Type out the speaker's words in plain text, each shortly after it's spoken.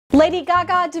Lady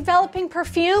Gaga developing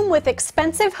perfume with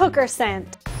expensive hooker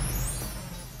scent.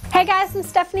 Hey guys, I'm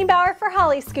Stephanie Bauer for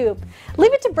Holly Scoop.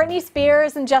 Leave it to Britney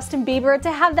Spears and Justin Bieber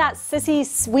to have that sissy,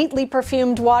 sweetly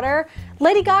perfumed water.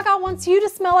 Lady Gaga wants you to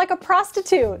smell like a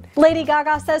prostitute. Lady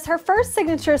Gaga says her first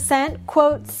signature scent,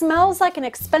 quote, smells like an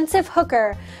expensive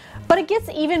hooker. But it gets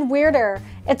even weirder.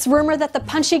 It's rumored that the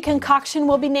punchy concoction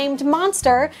will be named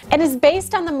Monster and is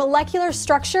based on the molecular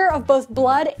structure of both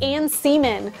blood and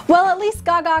semen. Well, at least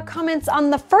Gaga comments on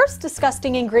the first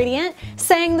disgusting ingredient,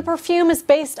 saying the perfume is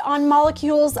based on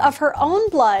molecules of her own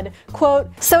blood. Quote,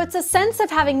 so it's a sense of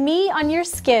having me on your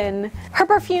skin. Her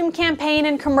perfume campaign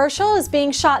and commercial is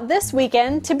being shot this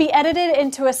weekend to be edited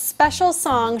into a special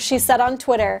song, she said on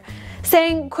Twitter,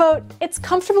 saying, quote, it's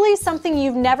comfortably something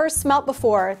you've never smelt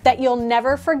before, that you'll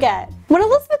never forget. When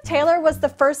Elizabeth Taylor was the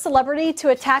first celebrity to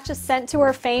attach a scent to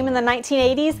her fame in the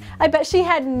 1980s, I bet she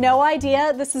had no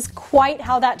idea this is quite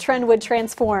how that trend would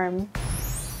transform.